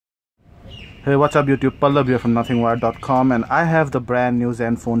Hey, what's up YouTube? Pallav here from nothingwire.com, and I have the brand new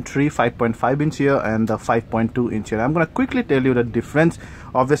Zenfone 3 5.5 inch here and the 5.2 inch here. I'm going to quickly tell you the difference.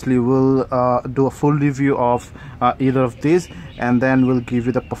 Obviously we'll do a full review of either of these, and then we'll give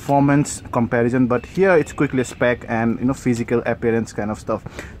you the performance comparison, but here it's quickly a spec and physical appearance kind of stuff.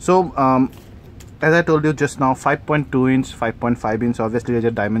 So as I told you just now, 5.2 inch, 5.5 inch, obviously there's a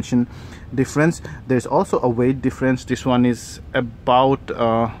dimension difference. There's also a weight difference. This one is about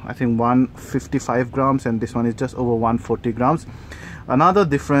I think 155 grams and this one is just over 140 grams. Another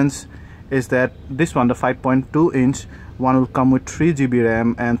difference is that this one, the 5.2 inch one, will come with 3 GB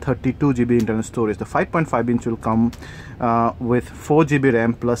RAM and 32 GB internal storage. The 5.5 inch will come with 4 GB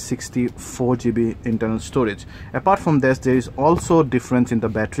RAM plus 64 GB internal storage. Apart from this, there is also difference in the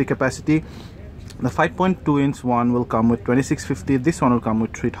battery capacity. The 5.2 inch one will come with 2650. This one will come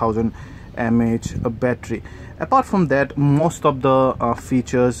with 3000 mAh battery. Apart from that, most of the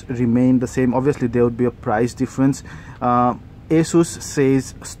features remain the same. Obviously there would be a price difference. Asus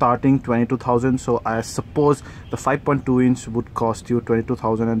says starting 22,000, so I suppose the 5.2 inch would cost you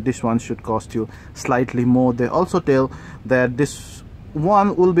 22,000 and this one should cost you slightly more. They also tell that this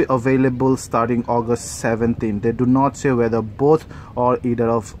one will be available starting August 17. They do not say whether both or either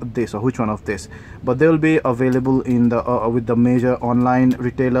of this or which one of this, but they will be available in the with the major online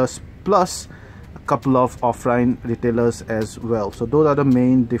retailers plus a couple of offline retailers as well. So those are the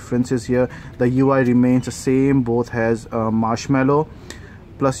main differences here. The UI remains the same. Both has marshmallow,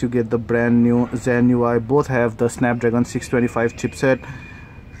 plus you get the brand new Zen UI. Both have the Snapdragon 625 chipset.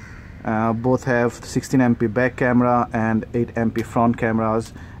 Both have 16MP back camera and 8MP front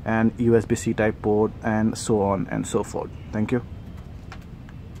cameras and USB-C type port and so on and so forth. Thank you.